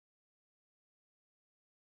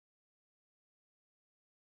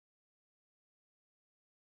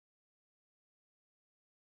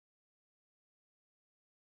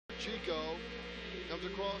Chico. Comes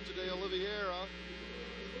across to De Oliveira.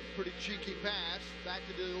 Pretty cheeky pass. Back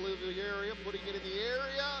to De Oliveira, putting it in the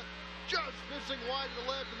area. Just missing wide to the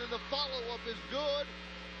left, and then the follow-up is good.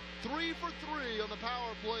 3 for 3 on the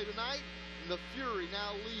power play tonight. And the Fury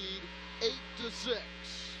now lead 8-6.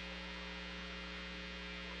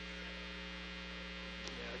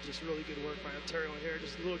 Yeah, just really good work by Ontario here.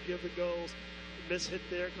 Just a little give the goals. Miss hit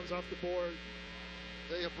there, comes off the board.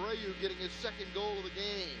 Abreu getting his second goal of the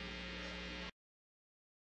game.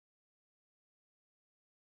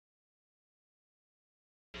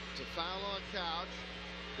 It's a foul on Couch.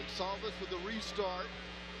 Gonsalves with the restart.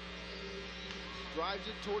 Drives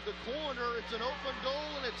it toward the corner. It's an open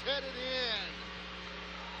goal and it's headed in.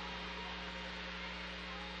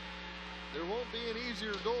 There won't be an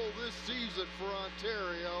easier goal this season for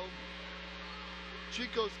Ontario.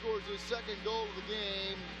 Chico scores his second goal of the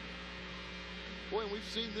game. Boy, and we've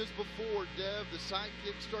seen this before, Dev. The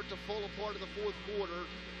Sidekicks start to fall apart in the fourth quarter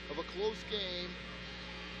of a close game.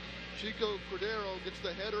 Chico Cordeiro gets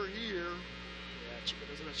the header here. Yeah, Chico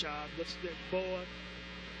does a job. Lifts it, Boa.